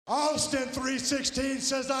Austin 316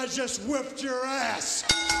 says I just whipped your ass.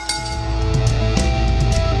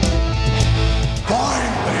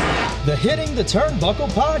 Finally. The Hitting the Turnbuckle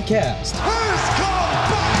Podcast. Who's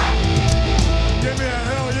come back? Give me a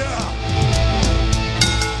hell yeah.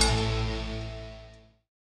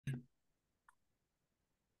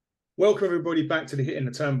 Welcome everybody back to the Hitting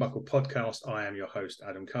the Turnbuckle Podcast. I am your host,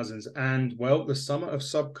 Adam Cousins. And well, the summer of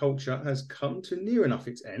subculture has come to near enough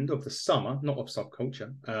its end of the summer, not of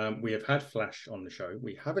subculture. We have had Flash on the show.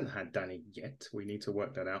 We haven't had Danny yet. We need to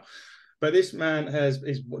work that out. But this man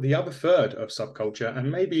is the other third of subculture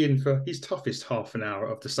and maybe in for his toughest half an hour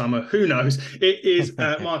of the summer. Who knows? It is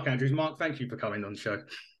Mark Andrews. Mark, thank you for coming on the show.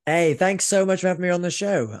 Hey, thanks so much for having me on the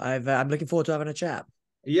show. I'm looking forward to having a chat.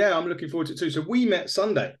 Yeah, I'm looking forward to it too. So we met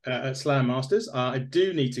Sunday at Slam Masters. I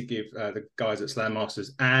do need to give the guys at Slam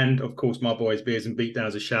Masters and, of course, my boys, Beers and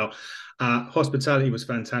Beatdowns a shout. Hospitality was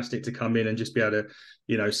fantastic to come in and just be able to,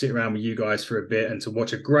 sit around with you guys for a bit and to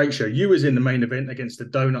watch a great show. You was in the main event against the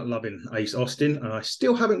donut-loving Ace Austin, and I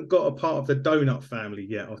still haven't got a part of the donut family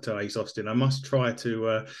yet to Ace Austin. I must try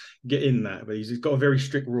to get in that, but he's got a very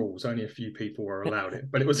strict rules. Only a few people were allowed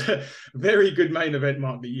it. But it was a very good main event,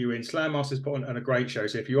 Mark, that you were in. Slam Masters put on a great show.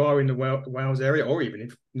 So if you are in the Wales area, or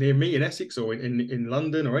even near me in Essex or in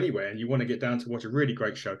London or anywhere, and you want to get down to watch a really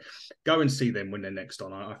great show, go and see them when they're next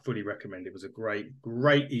on. I fully recommend it. It was a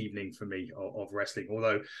great evening for me of wrestling.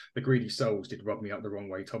 Although the Greedy Souls did rub me up the wrong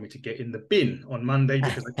way, told me to get in the bin on Monday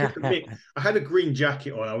because I took a mic. I had a green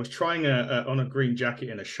jacket on. I was trying on a green jacket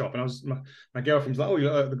in a shop, and my girlfriend was like, "Oh, you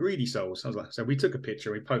look like the Greedy Souls." I was like, so we took a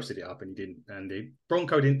picture, we posted it up, and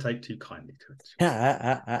Bronco didn't take too kindly to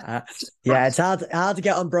it. Yeah, it's hard to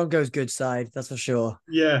get on Bronco's good side, that's for sure.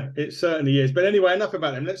 Yeah, it certainly is. But anyway, enough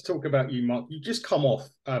about them. Let's talk about you, Mark. You just come off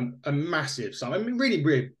a massive summer. I mean,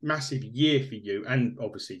 really massive year for you, and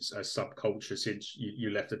obviously a subculture since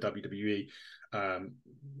you left the WWE.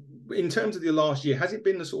 In terms of the last year, has it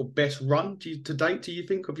been the sort of best run to date, do you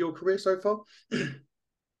think, of your career so far?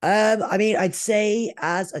 I mean, I'd say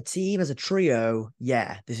as a team, as a trio,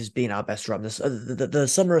 yeah, this has been our best run. The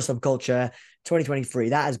summer of subculture 2023,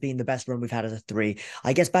 that has been the best run we've had as a three.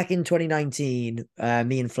 I guess back in 2019,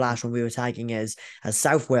 me and Flash, when we were tagging as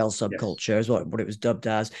South Wales subculture, yes, is what it was dubbed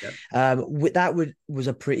as. Yep. That was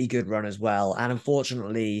a pretty good run as well. And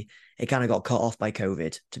unfortunately, it kind of got cut off by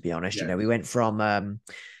COVID, to be honest. Yeah. We went from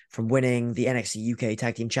winning the NXT UK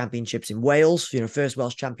Tag Team Championships in Wales, first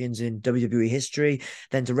Welsh champions in WWE history,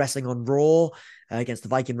 then to wrestling on Raw against the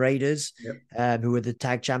Viking Raiders, yep, who were the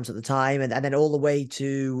tag champs at the time, and then all the way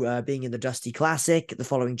to being in the Dusty Classic the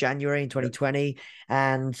following January in 2020,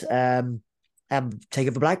 yep, and take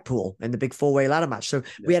over Blackpool in the big four-way ladder match. So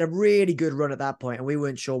we had a really good run at that point, and we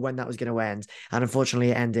weren't sure when that was going to end. And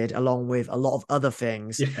unfortunately, it ended along with a lot of other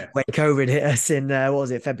things when COVID hit us in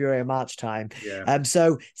February or March time. Yeah.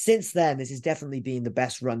 So since then, this has definitely been the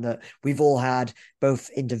best run that we've all had, both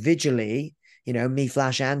individually, me,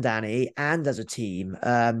 Flash, and Danny, and as a team.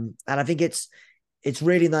 And I think it's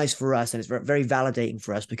really nice for us, and it's very validating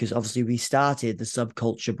for us, because obviously we started the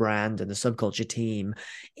subculture brand and the subculture team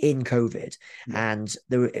in COVID. Yeah. And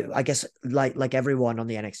I guess like everyone on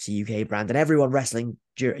the NXT UK brand and everyone wrestling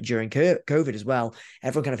during COVID as well,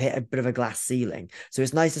 everyone kind of hit a bit of a glass ceiling. So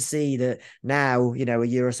it's nice to see that now, a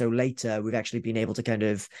year or so later, we've actually been able to kind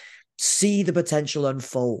of see the potential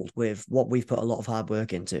unfold with what we've put a lot of hard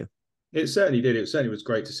work into. It certainly did. It certainly was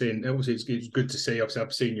great to see. And obviously, it's good to see. Obviously,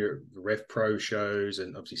 I've seen your Rev Pro shows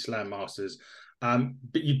and obviously Slam Masters.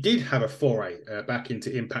 But you did have a foray back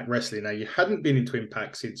into Impact Wrestling. Now, you hadn't been into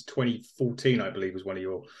Impact since 2014, I believe, was when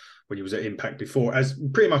you was at Impact before, as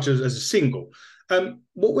pretty much as a single.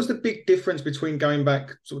 What was the big difference between going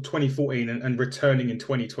back sort of 2014 and returning in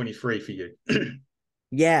 2023 for you?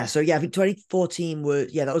 Yeah, so I think 2014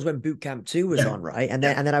 that was when Boot Camp 2 was on, right? And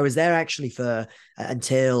then I was there actually for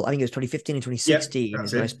until I think it was 2015 and 2016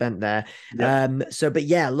 is when I spent there.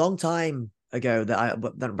 Long time ago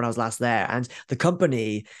when I was last there, and the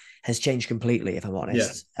company has changed completely, if I'm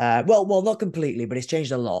honest. Yeah. Well, not completely, but it's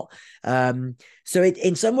changed a lot. So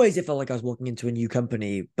in some ways, it felt like I was walking into a new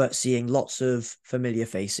company, but seeing lots of familiar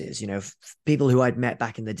faces, people who I'd met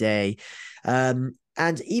back in the day.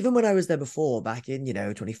 And even when I was there before, back in,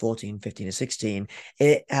 2014, 15 and 16,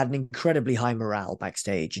 it had an incredibly high morale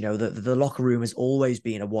backstage. The locker room has always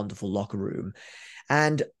been a wonderful locker room.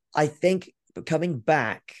 And I think coming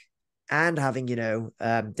back and having,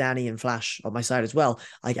 Danny and Flash on my side as well,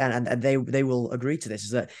 and they will agree to this,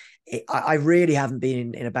 is that I really haven't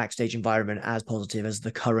been in a backstage environment as positive as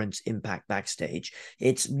the current Impact backstage.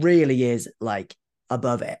 It really is like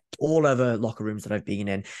above all other locker rooms that I've been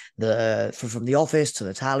in. From the office to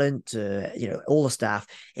the talent to, you know, all the staff,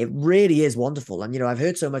 it really is wonderful. And, you know, I've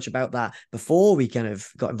heard so much about that before we kind of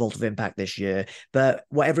got involved with Impact this year, but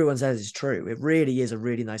what everyone says is true. It really is a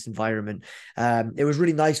really nice environment. It was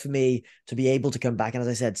really nice for me to be able to come back and, as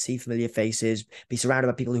I said, see familiar faces, be surrounded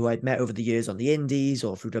by people who I'd met over the years on the indies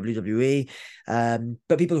or through WWE,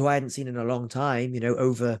 but people who I hadn't seen in a long time, you know,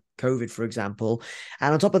 over COVID, for example.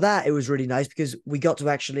 And on top of that, it was really nice because we got to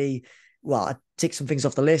actually, well, I tick some things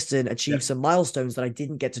off the list and achieve some milestones that I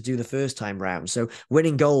didn't get to do the first time round. So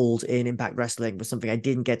winning gold in Impact Wrestling was something I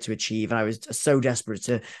didn't get to achieve. And I was so desperate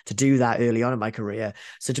to do that early on in my career.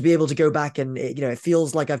 So to be able to go back and, you know, it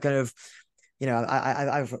feels like I've kind of, you know,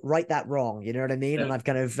 I've right that wrong, you know what I mean? And I've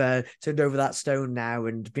kind of turned over that stone now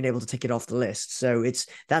and been able to tick it off the list. So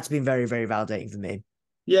that's been very, very validating for me.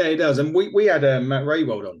 Yeah, it does. And we had Matt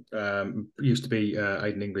Raywold on, used to be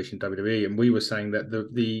Aiden English in WWE, and we were saying that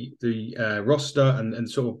the roster and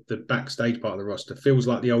sort of the backstage part of the roster feels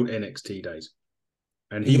like the old NXT days.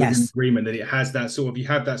 And he was in agreement that it has that sort of, you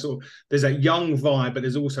have that sort of, there's that young vibe, but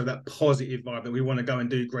there's also that positive vibe that we want to go and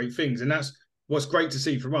do great things. And that's what's great to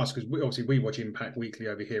see from us, because we watch Impact weekly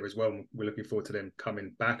over here as well. We're looking forward to them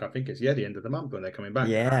coming back. I think it's the end of the month when they're coming back.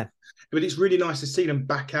 Yeah. But it's really nice to see them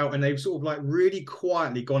back out, and they've sort of like really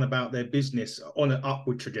quietly gone about their business on an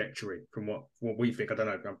upward trajectory from what we think. I don't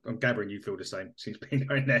know. I'm gathering you feel the same since being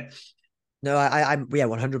going there. No, I'm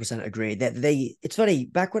 100% agree that it's funny,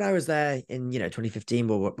 back when I was there in, you know, 2015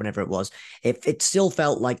 or whenever it was, it still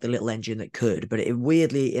felt like the little engine that could, but it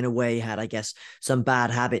weirdly in a way had, I guess, some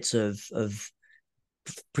bad habits of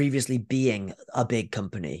previously being a big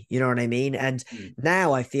company, you know what I mean? And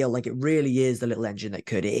now I feel like it really is the little engine that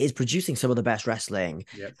could. It is producing some of the best wrestling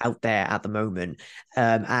out there at the moment.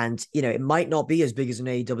 And, you know, it might not be as big as an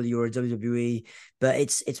AEW or a WWE, but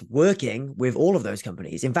it's working with all of those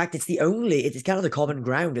companies. In fact, it's kind of the common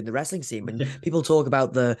ground in the wrestling scene. When people talk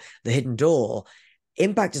about the hidden door,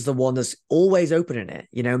 Impact is the one that's always opening it.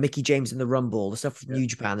 You know, Mickey James in the Rumble, the stuff from New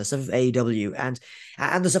Japan, the stuff of AEW, and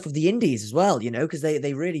the stuff of the indies as well, you know, because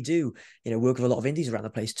they really do, you know, work with a lot of indies around the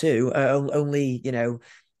place too. Only, you know,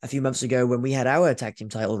 a few months ago when we had our tag team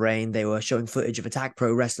title reign, they were showing footage of Attack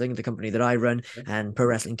Pro Wrestling, the company that I run, and Pro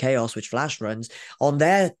Wrestling Chaos, which Flash runs, on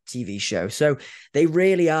their TV show. So they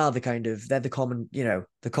really are they're the common, you know,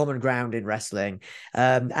 the common ground in wrestling.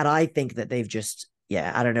 And I think that they've just,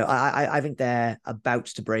 I don't know. I think they're about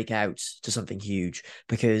to break out to something huge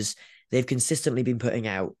because they've consistently been putting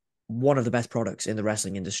out one of the best products in the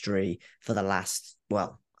wrestling industry for the last,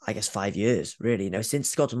 well, I guess 5 years, really, you know, since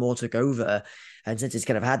Scott Moore took over and since it's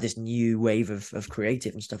kind of had this new wave of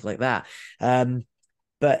creative and stuff like that.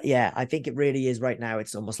 But yeah, I think it really is right now.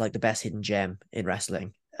 It's almost like the best hidden gem in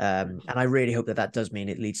wrestling. And I really hope that does mean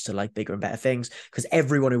it leads to like bigger and better things because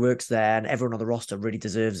everyone who works there and everyone on the roster really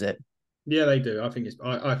deserves it. Yeah, they do. I think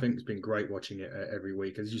it's been great watching it every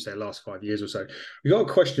week, as you say, last 5 years or so. We got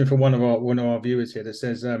a question from one of our viewers here that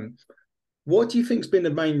says, what do you think's been the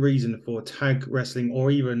main reason for tag wrestling, or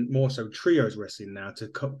even more so trios wrestling now, to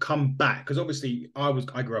come back? Because obviously I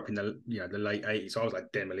grew up in the late 80s, so I was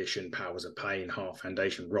like Demolition, Powers of Pain, Heart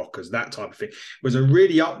Foundation, Rockers, that type of thing. It was a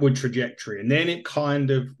really upward trajectory, and then it kind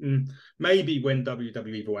of maybe when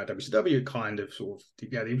WWE bought out WCW, it kind of sort of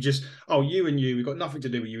it was just, oh, you and you, we've got nothing to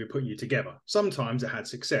do with you, we're putting you together. Sometimes it had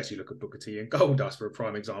success. You look at Booker T and Goldust for a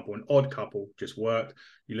prime example. An Odd Couple just worked.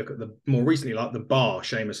 You look at the more recently, like The Bar,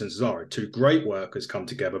 Sheamus and Cesaro, two great workers come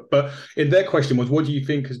together. But in their question was, what do you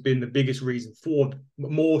think has been the biggest reason for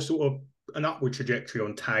more sort of an upward trajectory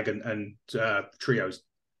on tag and trios?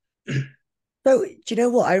 So, do you know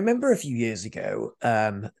what? I remember a few years ago,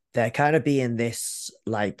 there kind of being this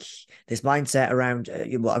mindset around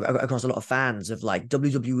across a lot of fans of like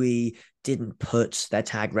WWE didn't put their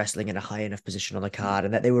tag wrestling in a high enough position on the card,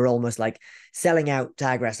 and that they were almost like selling out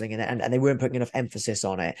tag wrestling and they weren't putting enough emphasis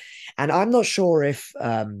on it. And I'm not sure if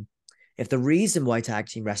the reason why tag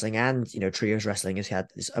team wrestling and, you know, trios wrestling has had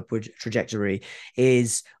this upward trajectory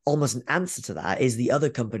is almost an answer to that, is the other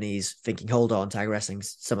companies thinking, hold on, tag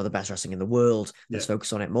wrestling's some of the best wrestling in the world. Let's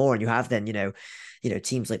focus on it more. And you have then, you know,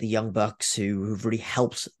 teams like the Young Bucks who've really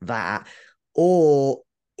helped that. Or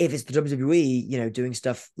if it's the WWE, you know, doing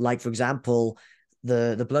stuff like, for example,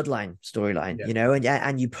 the Bloodline storyline, you know,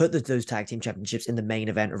 and you put those tag team championships in the main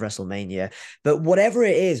event of WrestleMania. But whatever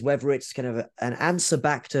it is, whether it's kind of an answer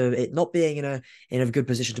back to it not being in a good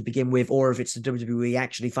position to begin with, or if it's the WWE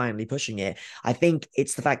actually finally pushing it, I think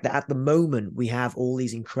it's the fact that at the moment we have all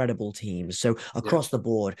these incredible teams. So across the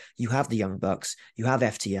board, you have the Young Bucks, you have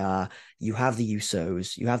FTR, you have the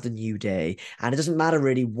Usos, you have the New Day, and it doesn't matter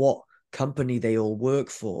really what company they all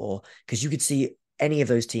work for, because you could see any of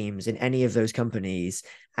those teams in any of those companies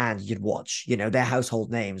and you'd watch, they're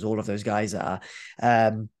household names. All of those guys are.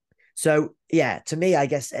 So yeah, to me, I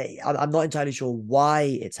guess I'm not entirely sure why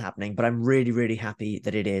it's happening, but I'm really, really happy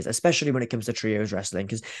that it is, especially when it comes to trios wrestling,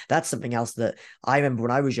 because that's something else that I remember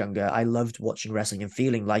when I was younger. I loved watching wrestling and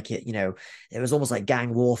feeling like it. It was almost like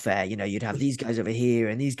gang warfare. You'd have these guys over here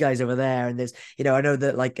and these guys over there, and there's, I know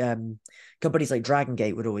that like companies like Dragon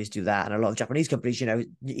Gate would always do that, and a lot of Japanese companies,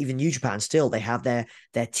 even New Japan still, they have their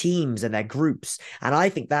teams and their groups, and I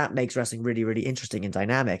think that makes wrestling really, really interesting and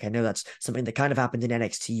dynamic. I know that's something that kind of happened in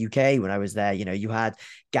NXT UK when I was there. You had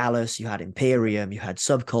Gallus, you had Imperium, you had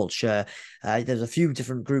Subculture. There's a few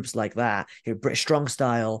different groups like that. British Strong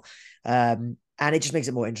Style, and it just makes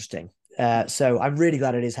it more interesting. So I'm really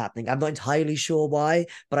glad it is happening. I'm not entirely sure why,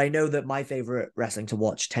 but I know that my favorite wrestling to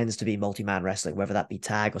watch tends to be multi-man wrestling, whether that be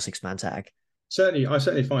tag or 6-man tag. I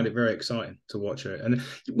certainly find it very exciting to watch it. And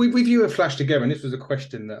with you and Flash together, and this was a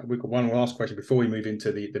question that we got one last question before we move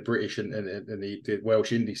into the British and the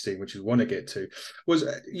Welsh indie scene, which we want to get to, was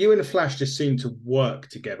you and the Flash just seemed to work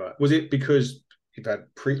together. Was it because you've had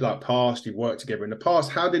you worked together in the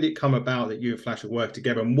past? How did it come about that you and Flash would work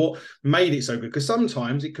together, and what made it so good? Because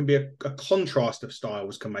sometimes it can be a contrast of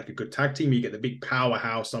styles can make a good tag team. You get the big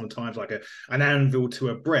powerhouse sometimes, like an Anvil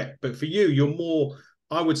to a Brett. But for you, you're more,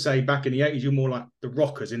 I would say back in the 80s, you're more like the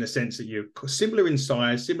Rockers in the sense that you're similar in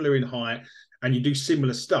size, similar in height, and you do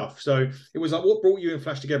similar stuff. So it was like, what brought you and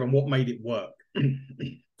Flash together and what made it work?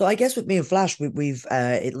 So I guess with me and Flash, we've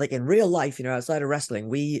like in real life, outside of wrestling,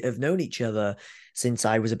 we have known each other since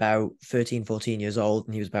I was about 13, 14 years old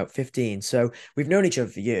and he was about 15. So we've known each other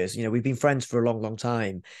for years. We've been friends for a long, long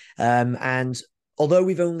time. And although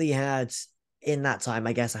we've only had in that time,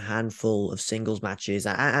 I guess, a handful of singles matches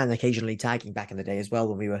and occasionally tagging back in the day as well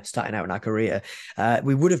when we were starting out in our career,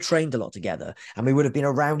 we would have trained a lot together and we would have been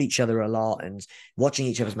around each other a lot and watching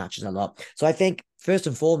each other's matches a lot. So I think first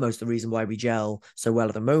and foremost, the reason why we gel so well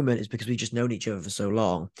at the moment is because we've just known each other for so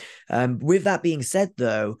long. With that being said,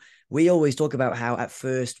 though, we always talk about how at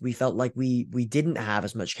first we felt like we didn't have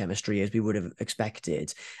as much chemistry as we would have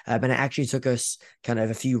expected. And it actually took us kind of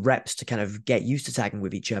a few reps to kind of get used to tagging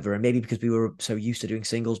with each other. And maybe because we were so used to doing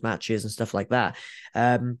singles matches and stuff like that.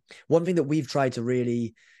 One thing that we've tried to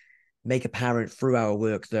really make apparent through our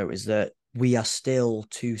work, though, is that we are still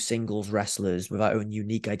two singles wrestlers with our own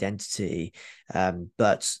unique identity.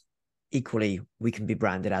 But equally, we can be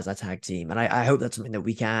branded as a tag team. And I hope that's something that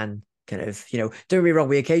we can kind of, don't get me wrong,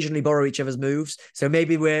 we occasionally borrow each other's moves, so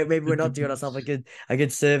maybe we're not doing ourselves a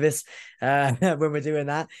good service when we're doing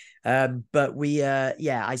that. But we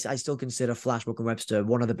I still consider Flash Brooke and Webster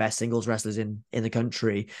one of the best singles wrestlers in the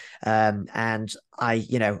country. And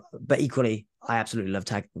but equally I absolutely love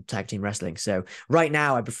tag team wrestling. So right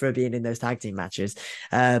now I prefer being in those tag team matches.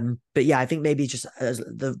 But yeah, I think maybe just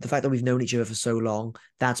the fact that we've known each other for so long,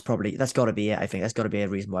 that's got to be it. I think that's got to be a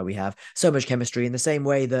reason why we have so much chemistry in the same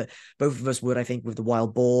way that both of us would, I think, with the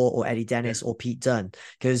Wild Boar or Eddie Dennis or Pete Dunne,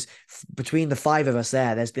 because between the five of us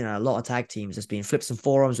there's been a lot of tag teams. There's been Flips and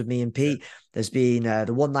Forearms with me and Pete. Yeah. There's been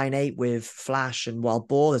the 198 with Flash and Wild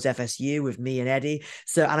Boar. There's FSU with me and Eddie.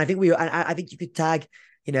 So, and I think I think you could tag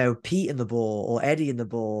Pete in the Boar or Eddie in the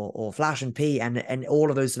Boar or Flash and Pete, and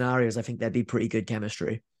all of those scenarios, I think there'd be pretty good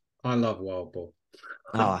chemistry. I love Wild Boar.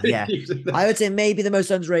 Oh yeah, I would say maybe the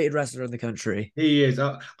most underrated wrestler in the country. He is.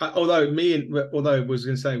 Although I was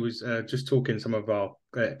going to say, was just talking to some of our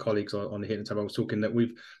colleagues on the Hidden Tab. I was talking that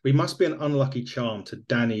we must be an unlucky charm to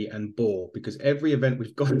Danny and Boar, because every event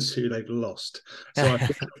we've gone to, they've lost. So I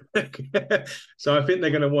think they're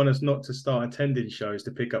going to want us not to start attending shows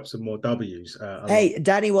to pick up some more W's. Hey,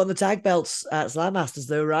 Danny won the tag belts at Slam Masters,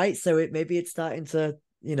 though, right? So maybe it's starting to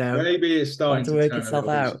maybe it's starting to work itself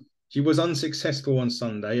out. She was unsuccessful on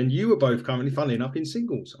Sunday, and you were both currently, funnily enough, in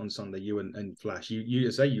singles on Sunday. You and Flash.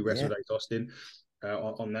 You wrestled Ace Austin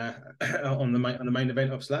on the main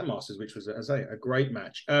event of Slam Masters, which was, as I say, a great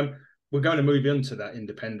match. We're going to move into that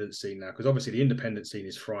independent scene now, because obviously the independent scene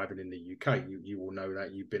is thriving in the UK. You will know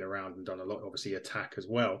that. You've been around and done a lot, obviously Attack as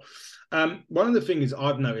well. One of the things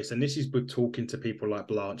I've noticed, and this is with talking to people like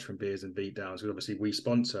Blanche from Beers and Beatdowns, because obviously we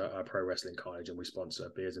sponsor Pro Wrestling College and we sponsor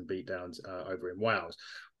Beers and Beatdowns over in Wales.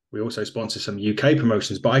 We also sponsor some UK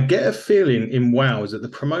promotions, but I get a feeling in Wales that the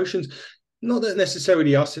promotions, not that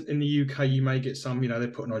necessarily us in the UK, you may get some, they're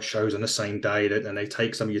putting on shows on the same day and they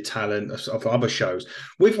take some of your talent of other shows.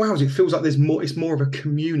 With Wales, it feels like it's more of a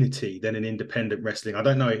community than an independent wrestling. I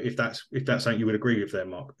don't know if that's something you would agree with there,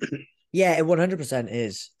 Mark. Yeah, it 100%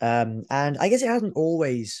 is. And I guess it hasn't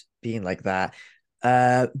always been like that.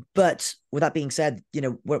 But with that being said,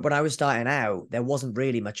 when I was starting out, there wasn't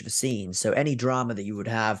really much of a scene. So any drama that you would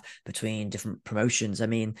have between different promotions, I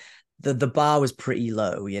mean, the bar was pretty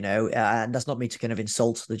low, and that's not me to kind of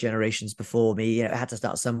insult the generations before me. It had to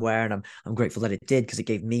start somewhere, and I'm grateful that it did, because it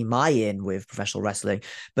gave me my in with professional wrestling.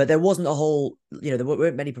 But there wasn't a whole, there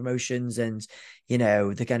weren't many promotions, and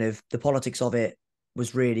the kind of the politics of it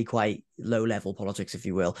was really quite low level politics, if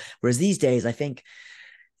you will. Whereas these days, I think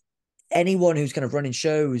anyone who's kind of running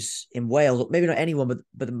shows in Wales, maybe not anyone, but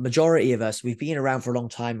the majority of us, we've been around for a long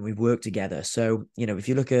time and we've worked together. So, if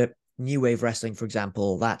you look at New Wave Wrestling, for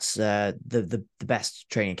example, that's the best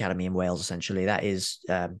training academy in Wales, essentially. That is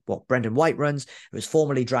what Brendan White runs. It was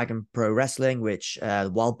formerly Dragon Pro Wrestling, which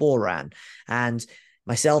Wild Boar ran. And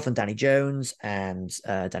myself and Danny Jones and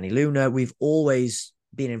Danny Luna, we've always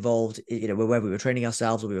been involved, where we were training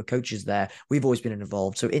ourselves or we were coaches there. We've always been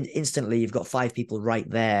involved. So instantly you've got 5 people right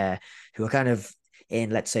there who are kind of in,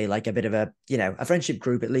 let's say, like a bit of a friendship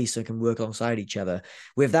group, at least, so can work alongside each other.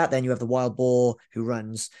 With that, then you have the Wild Boar, who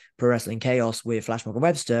runs Pro Wrestling Chaos with Flashmob and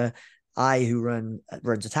Webster. Who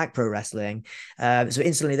runs Attack Pro Wrestling. So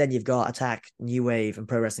instantly then you've got Attack, New Wave, and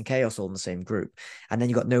Pro Wrestling Chaos all in the same group. And then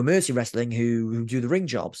you've got No Mercy Wrestling who do the ring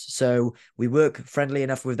jobs. So we work friendly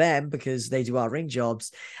enough with them because they do our ring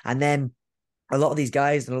jobs. And then a lot of these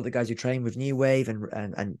guys, and a lot of the guys who train with New Wave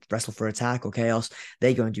and wrestle for Attack or Chaos,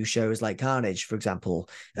 they go and do shows like Carnage, for example,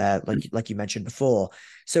 like you mentioned before.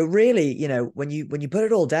 So really, when you put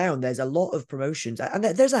it all down, there's a lot of promotions, and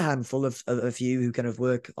there's a handful of a few who kind of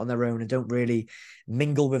work on their own and don't really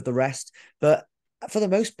mingle with the rest. But for the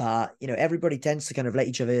most part, everybody tends to kind of let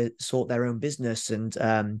each other sort their own business. And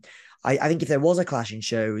I think if there was a clash in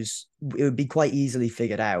shows, it would be quite easily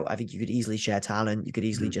figured out. I think you could easily share talent. You could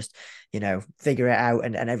easily just, figure it out,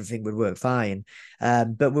 and everything would work fine.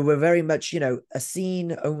 But we were very much, a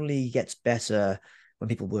scene only gets better when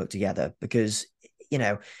people work together, because,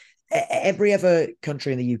 every other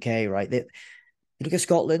country in the UK, right? You look at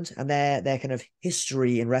Scotland, and their kind of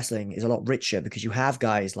history in wrestling is a lot richer, because you have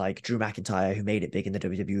guys like Drew McIntyre who made it big in the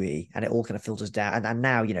WWE, and it all kind of filters down. And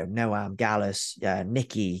now, Noam, Gallus,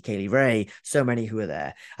 Nikki, Kaylee Ray, so many who are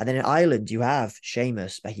there. And then in Ireland, you have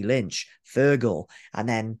Sheamus, Becky Lynch, Fergal, and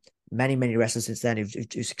then many, many wrestlers since then who've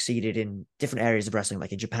succeeded in different areas of wrestling,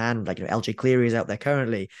 like in Japan, like LJ Cleary is out there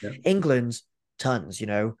currently. Yeah. England, tons,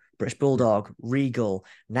 British Bulldog, Regal.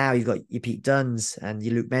 Now you've got your Pete Dunnes and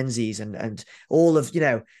your Luke Menzies and all of,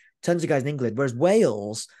 tons of guys in England. Whereas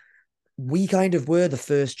Wales, we kind of were the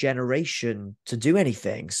first generation to do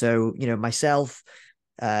anything. So, myself,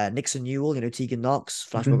 Nixon Newell, Tegan Knox,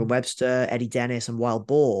 Flash Morgan Webster, Eddie Dennis, and Wild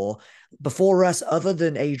Boar. Before us, other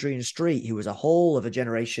than Adrian Street, who was a whole of a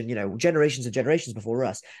generation, generations and generations before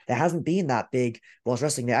us, there hasn't been that big Welsh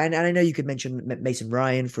wrestling there. And I know you could mention Mason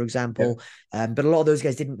Ryan, for example, but a lot of those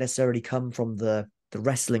guys didn't necessarily come from the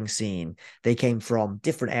wrestling scene. They came from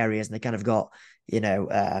different areas, and they kind of got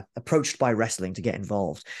approached by wrestling to get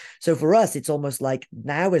involved. So for us, it's almost like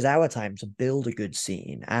now is our time to build a good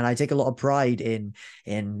scene. And I take a lot of pride in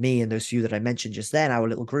me and those few that I mentioned just then, our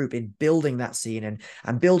little group, in building that scene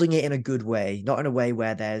and building it in a good way, not in a way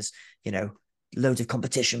where there's, loads of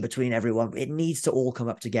competition between everyone. It needs to all come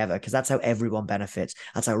up together, because that's how everyone benefits.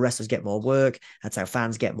 That's how wrestlers get more work. That's how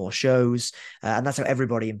fans get more shows. And that's how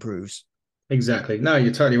everybody improves. Exactly. No,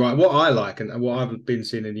 you're totally right. What I like, and what I've been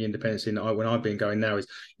seeing in the independent scene when I've been going now, is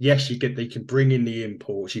yes, you can bring in the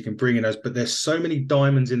imports, you can bring in those, but there's so many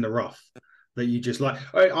diamonds in the rough that you just like.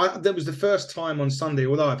 That was the first time on Sunday,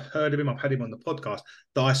 although I've heard of him, I've had him on the podcast,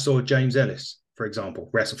 that I saw James Ellis, for example,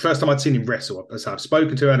 wrestle. First time I'd seen him wrestle. So I've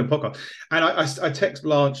spoken to him on the podcast, and I text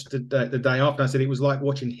Blanche the day after. I said it was like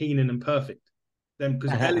watching Heenan and Perfect. Them,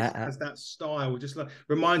 because Ellis has that style, just like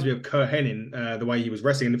reminds me of Kurt Hennig, the way he was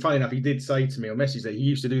wrestling. And funny enough, he did say to me on message that he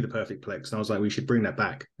used to do the perfect plex, and I was like, we should bring that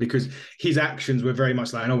back, because his actions were very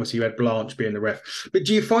much like, and obviously you had Blanche being the ref. But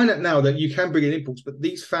do you find that now that you can bring in imports, but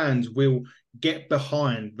these fans will get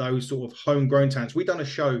behind those sort of homegrown talents? We done a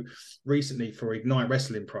show recently for Ignite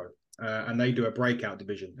Wrestling Pro. And they do a breakout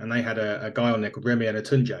division, and they had a guy on there called Remy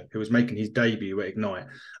Anatunje, who was making his debut at Ignite,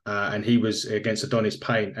 and he was against Adonis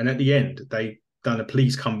Payne. And at the end, they done a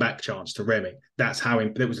please come back chance to Remy. That's how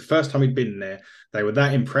it was the first time he'd been there. They were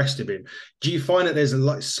that impressed with him. Do you find that there's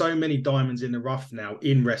so many diamonds in the rough now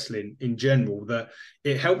in wrestling in general that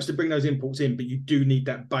it helps to bring those imports in, but you do need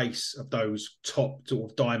that base of those top sort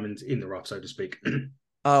of diamonds in the rough, so to speak?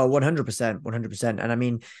 Oh, 100%, 100%. And I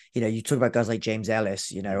mean, you talk about guys like James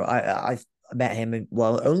Ellis, met him,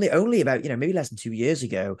 well, only about, maybe less than 2 years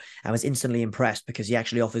ago, and was instantly impressed because he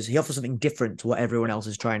offers something different to what everyone else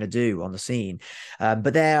is trying to do on the scene.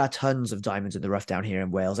 But there are tons of diamonds in the rough down here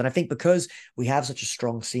in Wales. And I think because we have such a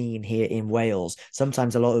strong scene here in Wales,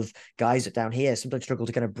 sometimes a lot of guys down here sometimes struggle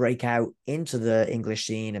to kind of break out into the English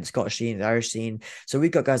scene and the Scottish scene, the Irish scene. So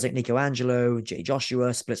we've got guys like Nico Angelo, Jay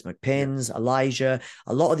Joshua, Splits McPins, Elijah,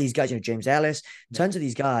 a lot of these guys, James Ellis, tons of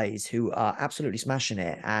these guys who are absolutely smashing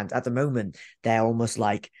it. And at the moment, they're almost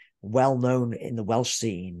like well known in the Welsh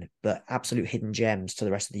scene, but absolute hidden gems to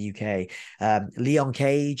the rest of the UK. Leon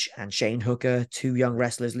Cage and Shane Hooker, two young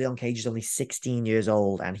wrestlers. Leon Cage is only 16 years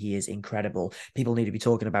old and he is incredible. People need to be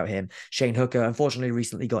talking about him. Shane Hooker, unfortunately,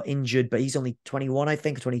 recently got injured, but he's only 21, I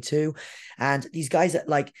think, 22. And these guys are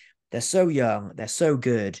like, they're so young, they're so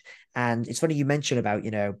good. And it's funny you mentioned about,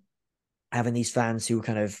 having these fans who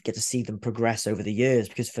kind of get to see them progress over the years,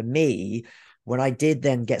 because for me, when I did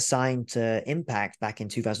then get signed to Impact back in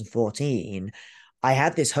 2014, I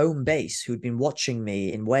had this home base who'd been watching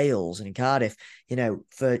me in Wales and in Cardiff,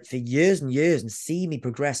 for years and years, and see me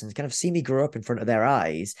progress and kind of see me grow up in front of their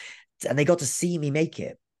eyes. And they got to see me make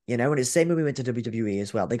it. And it's the same when we went to WWE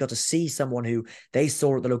as well. They got to see someone who they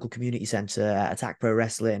saw at the local community center at Attack Pro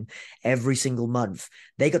Wrestling every single month.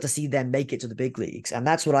 They got to see them make it to the big leagues. And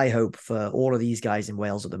that's what I hope for all of these guys in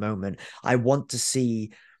Wales at the moment. I want to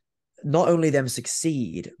see not only them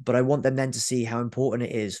succeed, but I want them then to see how important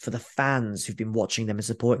it is for the fans who've been watching them and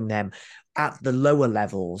supporting them at the lower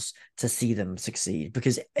levels to see them succeed.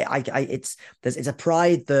 Because it's a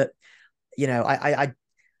pride that,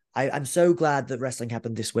 I'm so glad that wrestling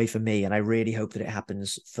happened this way for me, and I really hope that it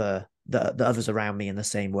happens for the others around me in the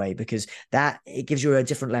same way, because that it gives you a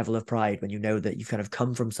different level of pride when you know that you've kind of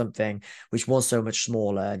come from something which was so much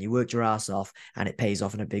smaller and you worked your ass off and it pays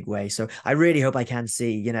off in a big way. So I really hope I can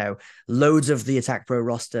see, loads of the Attack Pro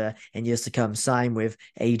roster in years to come sign with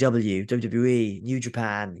AEW, WWE, New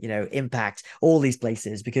Japan, Impact, all these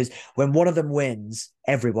places, because when one of them wins,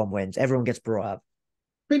 everyone gets brought up.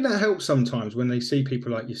 I think that helps sometimes when they see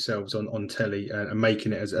people like yourselves on telly and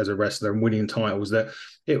making it as a wrestler and winning titles, that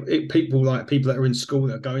people that are in school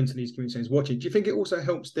that go into these community centers watching. Do you think it also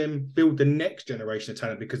helps them build the next generation of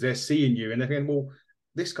talent because they're seeing you and they're thinking, well,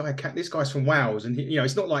 this guy's from Wales, and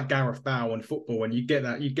it's not like Gareth Bale and football, and you get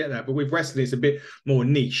that. But with wrestling, it's a bit more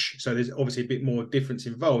niche, so there's obviously a bit more difference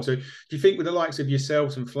involved. So do you think with the likes of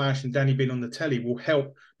yourselves and Flash and Danny being on the telly will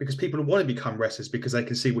help because people want to become wrestlers because they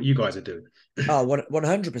can see what you guys are doing? Oh,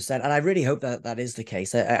 100%. And I really hope that is the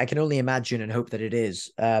case. I can only imagine and hope that it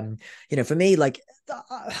is. For me, like,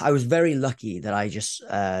 I was very lucky that I just,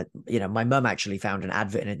 my mum actually found an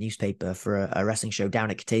advert in a newspaper for a wrestling show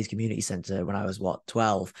down at Catay's Community Centre when I was,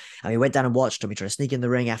 12. And we went down and watched, and we tried to sneak in the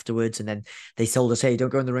ring afterwards. And then they told us, hey, don't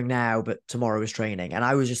go in the ring now, but tomorrow is training. And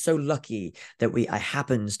I was just so lucky that I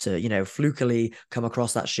happened to, flukily come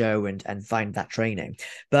across that show and find that training.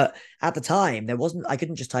 But at the time, I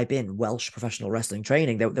couldn't just type in Welsh professional wrestling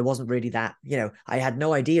training. There wasn't really that, I had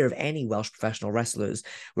no idea of any Welsh professional wrestlers.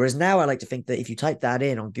 Whereas now I like to think that if you type that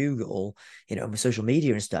in on Google, with social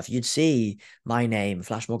media and stuff, you'd see my name,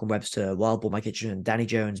 Flash Morgan Webster, Wild Bull Mike Kitchen, Danny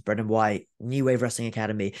Jones, Brendan White, New Wave Wrestling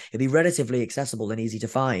Academy. It'd be relatively accessible and easy to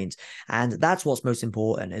find. And that's what's most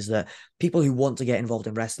important, is that people who want to get involved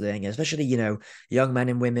in wrestling, especially, young men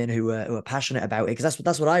and women who are passionate about it, because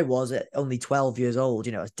that's what I was at only 12 years old,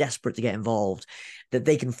 I was desperate to get involved, that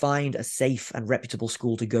they can find a safe and reputable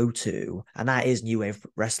school to go to, and that is New Wave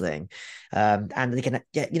Wrestling. And they can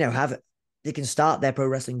they can start their pro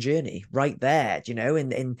wrestling journey right there,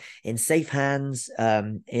 in safe hands,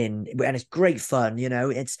 and it's great fun,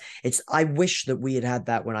 I wish that we had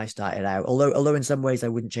that when I started out, although in some ways I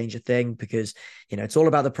wouldn't change a thing, because, it's all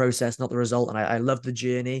about the process, not the result. And I love the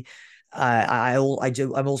journey. I'm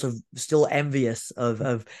also still envious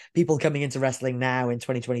of people coming into wrestling now in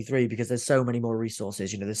 2023, because there's so many more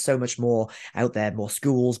resources, there's so much more out there, more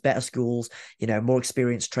schools, better schools, more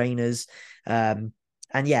experienced trainers.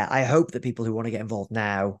 And yeah, I hope that people who want to get involved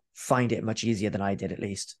now find it much easier than I did, at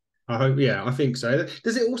least. I hope, yeah, I think so.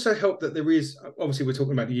 Does it also help that there is, obviously we're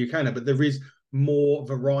talking about the UK now, but there is more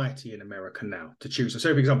variety in America now to choose?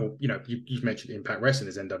 So for example, you've mentioned Impact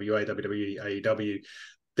Wrestling, there's NWA, WWE, AEW.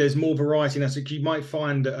 There's more variety now. So you might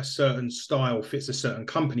find that a certain style fits a certain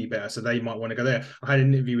company better, so they might want to go there. I had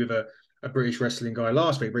an interview with a British wrestling guy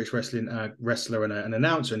last week, British wrestling wrestler and an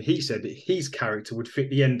announcer, and he said that his character would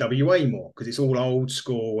fit the NWA more because it's all old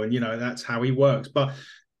school and, that's how he works. But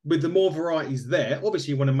with the more varieties there,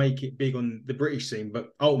 obviously you want to make it big on the British scene, but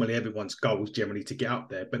ultimately everyone's goal is generally to get up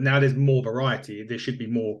there. But now there's more variety. There should be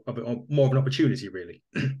more of an opportunity, really.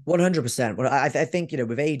 100%. Well, I think,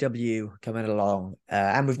 with AEW coming along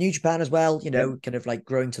and with New Japan as well, kind of like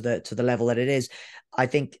growing to the level that it is, I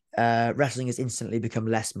think wrestling has instantly become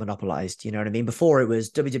less monopolized. You know what I mean? Before it was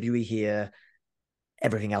WWE here,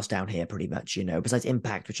 everything else down here pretty much, besides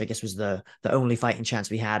Impact, which I guess was the only fighting chance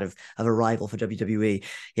we had of a rival for WWE.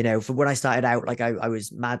 For when I started out, like I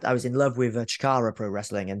was mad, I was in love with Chikara Pro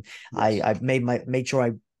Wrestling, and yes. I made sure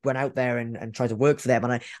I went out there and tried to work for them,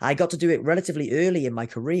 and I got to do it relatively early in my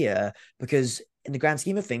career, because in the grand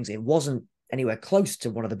scheme of things, it wasn't anywhere close to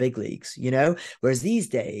one of the big leagues, whereas these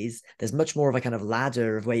days there's much more of a kind of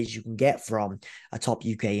ladder of ways you can get from a top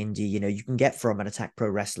UK indie. You can get from an Attack Pro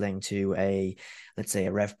Wrestling to let's say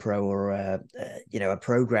a Rev Pro or a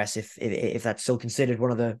Progress, if that's still considered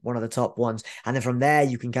one of the top ones, and then from there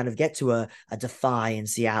you can kind of get to a Defy in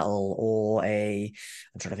Seattle, or I'm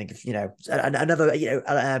trying to think of another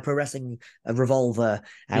a Pro Wrestling Revolver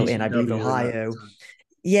out in, I believe, Ohio.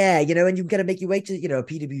 Yeah, and you got to make your way to, a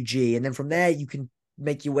PWG, and then from there you can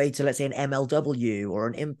make your way to, let's say, an MLW or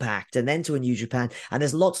an Impact, and then to a New Japan. And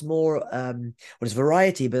there's lots more,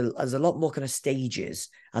 variety, but there's a lot more kind of stages,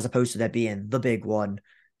 as opposed to there being the big one,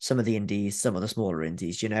 some of the indies, some of the smaller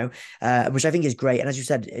indies, which I think is great. And as you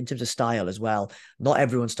said, in terms of style as well, not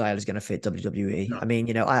everyone's style is going to fit WWE. No. I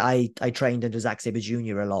mean, I trained under Zack Sabre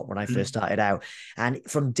Jr. a lot when I first started out. And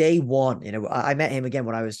from day one, I met him again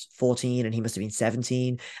when I was 14, and he must have been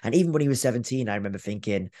 17. And even when he was 17, I remember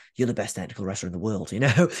thinking, you're the best technical wrestler in the world,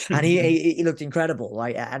 and he looked incredible.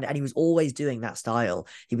 Right. And he was always doing that style.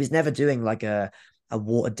 He was never doing like a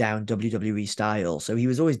watered down WWE style. So he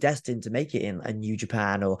was always destined to make it in a New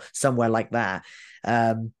Japan or somewhere like that.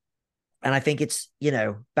 And I think it's,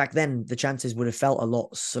 back then the chances would have felt a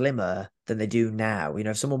lot slimmer than they do now.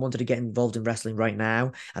 If someone wanted to get involved in wrestling right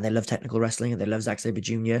now and they love technical wrestling and they love Zack Sabre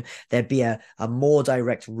Jr., there'd be a more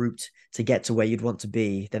direct route to get to where you'd want to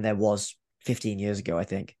be than there was 15 years ago, I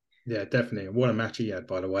think. Yeah, definitely. What a match he had,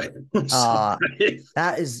 by the way. That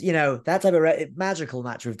is, that type of magical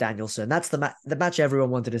match with Danielson. That's the match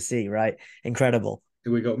everyone wanted to see, right? Incredible.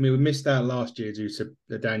 We missed out last year due to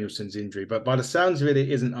the Danielson's injury, but by the sounds of it,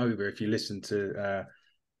 it isn't over. If you listen to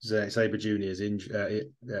Sabre Jr.'s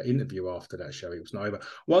interview after that show, it was not over.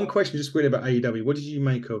 One question just quickly about AEW. What did you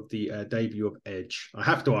make of the debut of Edge? I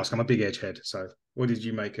have to ask, I'm a big Edge head, so what did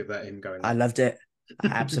you make of that, him going? I loved it. I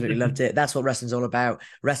absolutely loved it. That's what wrestling's all about.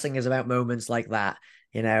 Wrestling is about moments like that.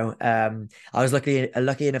 I was lucky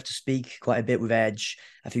enough to speak quite a bit with Edge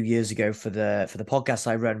a few years ago for the podcast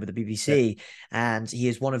I run with the BBC, and he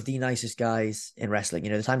is one of the nicest guys in wrestling.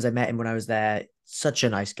 The times I met him when I was there, such a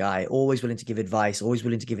nice guy, always willing to give advice, always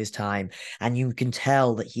willing to give his time, and you can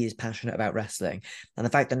tell that he is passionate about wrestling. And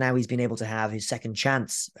the fact that now he's been able to have his second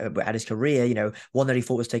chance at his career, one that he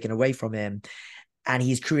thought was taken away from him, and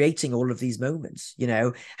he's creating all of these moments.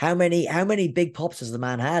 How many big pops has the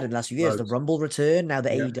man had in the last few years? Right. The Rumble return, now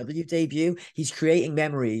the AEW debut. He's creating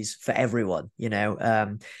memories for everyone,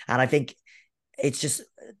 and I think it's just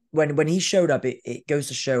when he showed up, it goes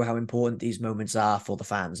to show how important these moments are for the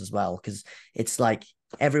fans as well, because it's like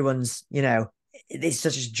everyone's, it's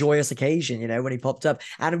such a joyous occasion, when he popped up,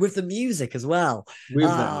 and with the music as well.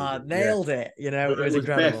 Nailed it. It was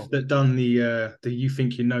incredible. Beth that done the "You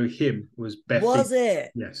Think You Know Him" was Beth. Was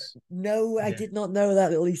it? Yes. No, I did not know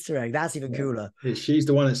that little Easter egg. That's even cooler. She's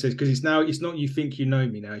the one that says, because it's not "You Think You Know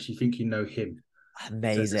Me" now; it's "You Think You Know Him."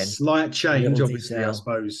 Amazing. So slight change, obviously. Detail. I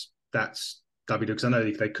suppose that's WWE, because I know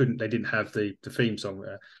they didn't have the theme song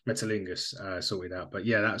Metalingus sorted out, but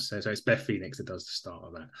yeah, so it's Beth Phoenix that does the start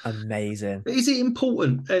of that. Amazing. Is it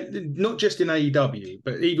important, not just in AEW,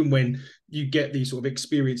 but even when you get these sort of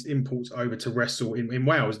experienced imports over to wrestle in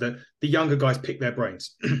Wales, that the younger guys pick their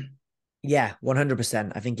brains? Yeah,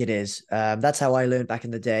 100%. I think it is. That's how I learned back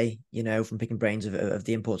in the day, from picking brains of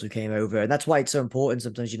the imports who came over, and that's why it's so important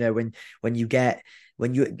sometimes.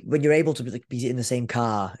 When you're able to be in the same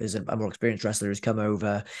car as a more experienced wrestler who's come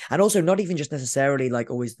over, and also not even just necessarily like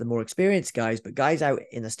always the more experienced guys, but guys out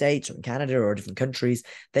in the States or in Canada or different countries,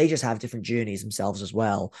 they just have different journeys themselves as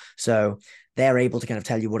well. So they're able to kind of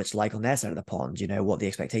tell you what it's like on their side of the pond, what the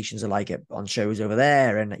expectations are like on shows over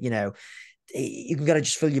there, and you can kind of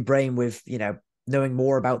just fill your brain with, knowing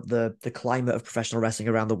more about the climate of professional wrestling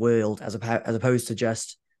around the world as opposed to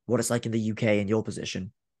just what it's like in the UK in your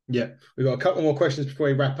position. Yeah, we've got a couple more questions before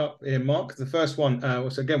we wrap up here, Mark. The first one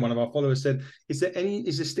was, again, one of our followers said, is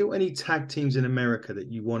there still any tag teams in America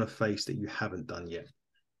that you want to face that you haven't done yet?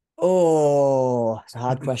 Oh, it's a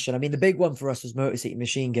hard question. I mean, the big one for us was Motor City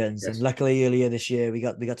Machine Guns, and Yes. luckily earlier this year we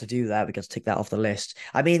got to do that. We got to tick that off the list.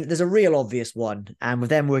 I mean, there's a real obvious one, and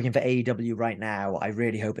with them working for AEW right now, I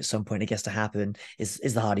really hope at some point it gets to happen. Is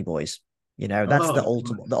the Hardy Boys? You know, that's Oh,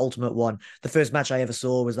 the ultimate one. The first match I ever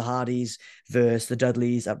saw was the Hardys versus the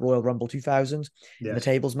Dudleys at Royal Rumble 2000 in the yes.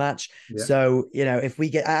 tables match. Yeah. So, you know, if we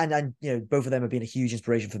get and you know, both of them have been a huge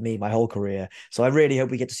inspiration for me my whole career. So I really hope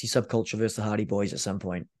we get to see Subculture versus the Hardy Boys at some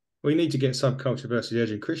point. We need to get Subculture versus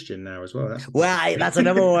Edge and Christian now as well. That's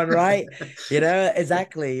another one, right? You know,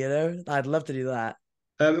 exactly. You know, I'd love to do that.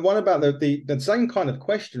 One about the same kind of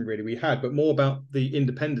question really we had, but more about the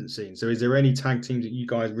independent scene. So, is there any tag teams that you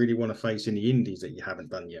guys really want to face in the indies that you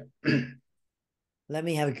haven't done yet? Let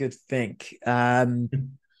me have a good think. Oh,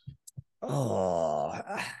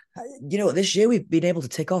 you know, this year we've been able to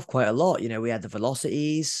tick off quite a lot. You know, we had the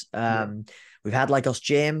Velocities. We've had Lycos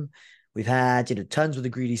Gym. We've had, you know, tons with the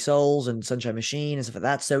Greedy Souls and Sunshine Machine and stuff like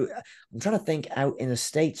that. So I'm trying to think out in the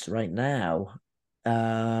States right now.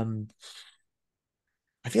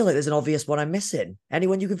 I feel like there's an obvious one I'm missing.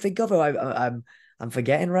 Anyone you can think of? I'm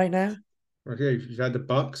forgetting right now. Okay, you've had the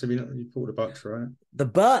Bucks. I mean, you thought the Bucks, right? The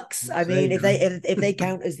Bucks. I There mean, you if they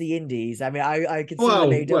count as the indies, I mean, I consider them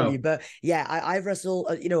AEW, but yeah, I've wrestled.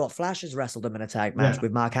 You know what? Flash has wrestled them in a tag match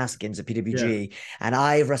with Mark Haskins at PWG, and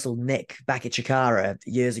I've wrestled Nick back at Chikara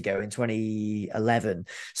years ago in 2011.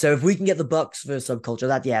 So if we can get the Bucks versus Subculture,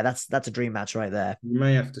 that's a dream match right there. You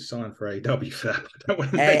may have to sign for AEW for that. I don't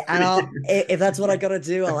want to Hey, and if that's what I got to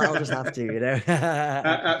do, I'll just have to, you know.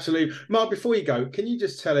 Absolutely, Mark. Before you go, can you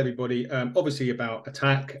just tell everybody, obviously, about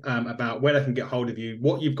Attack, about where they can get hold of you,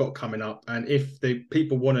 what you've got coming up, and if the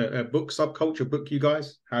people want to book Subculture, book you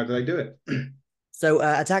guys, how do they do it? So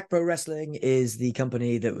Attack Pro Wrestling is the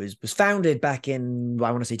company that was founded back in,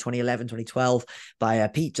 I want to say 2011, 2012 by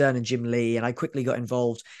Pete Dunne and Jim Lee. And I quickly got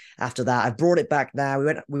involved after that. I've brought it back now.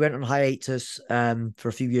 We went on hiatus for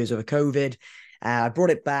a few years over COVID. I brought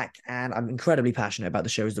it back, and I'm incredibly passionate about the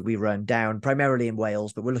shows that we run down primarily in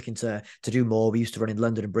Wales, but we're looking to do more. We used to run in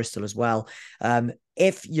London and Bristol as well.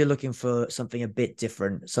 If you're looking for something a bit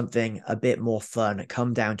different, something a bit more fun,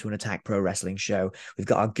 come down to an Attack Pro Wrestling show. We've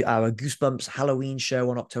got our Goosebumps Halloween show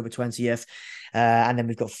on October 20th. And then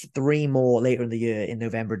we've got 3 more later in the year in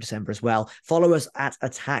November and December as well. Follow us at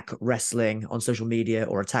Attack Wrestling on social media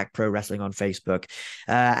or Attack Pro Wrestling on Facebook.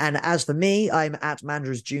 And as for me, I'm at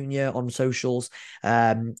Manders Jr. on socials.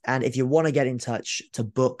 And if you want to get in touch to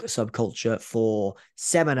book Subculture for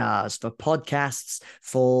seminars, for podcasts,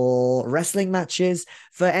 for wrestling matches,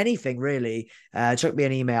 for anything really, chuck me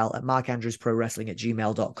an email at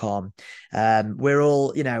markandrewsprowrestling@gmail.com. We're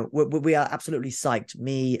all, you know, we are absolutely psyched,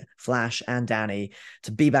 me, Flash, and Danny,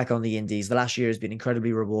 to be back on the indies. The last year has been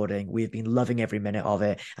incredibly rewarding. We've been loving every minute of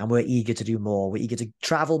it, and we're eager to do more. We're eager to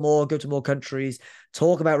travel more, go to more countries,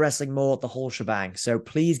 talk about wrestling more, the whole shebang. So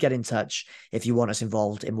please get in touch if you want us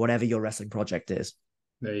involved in whatever your wrestling project is.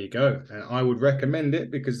 There you go. And I would recommend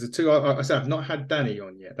it because the two, I said, I've not had Danny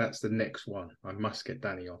on yet. That's the next one. I must get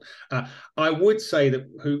Danny on. I would say that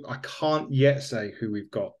I can't yet say who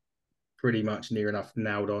we've got pretty much near enough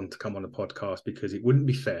nailed on to come on the podcast because it wouldn't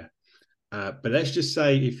be fair. But let's just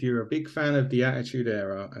say if you're a big fan of the Attitude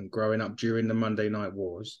Era and growing up during the Monday Night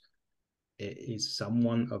Wars, it is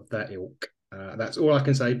someone of that ilk. That's all I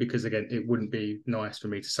can say because, again, it wouldn't be nice for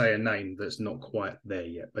me to say a name that's not quite there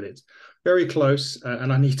yet, but it's very close,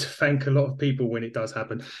 and I need to thank a lot of people when it does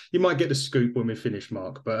happen. You might get the scoop when we finish,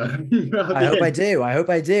 Mark, but I hope I do.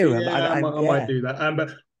 Yeah, I might do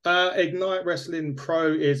that. But Ignite Wrestling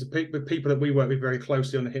Pro is the people that we work with very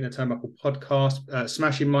closely on the Hitting the Turnbuckle podcast.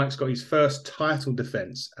 Smashing Mike's got his first title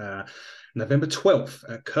defense November 12th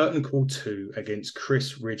at Curtain Call 2 against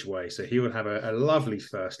Chris Ridgway. So he will have a lovely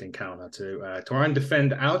first encounter to try and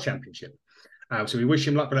defend our championship. So we wish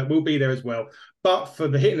him luck, but that will be there as well. But for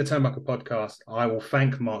the Hitting the Turnbuckle podcast, I will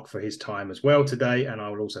thank Mark for his time as well today, and I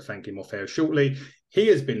will also thank him off air shortly. He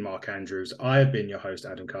has been Mark Andrews. I have been your host,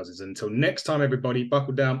 Adam Cousins. Until next time, everybody,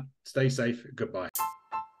 buckle down, stay safe, goodbye.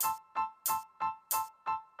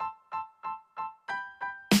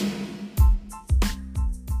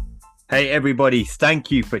 Hey everybody,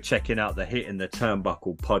 thank you for checking out the Hitting the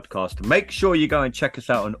Turnbuckle podcast. Make sure you go and check us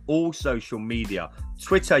out on all social media.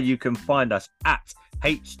 Twitter, you can find us at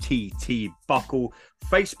HTT Buckle.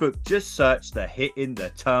 Facebook, just search the Hitting the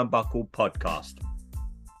Turnbuckle podcast.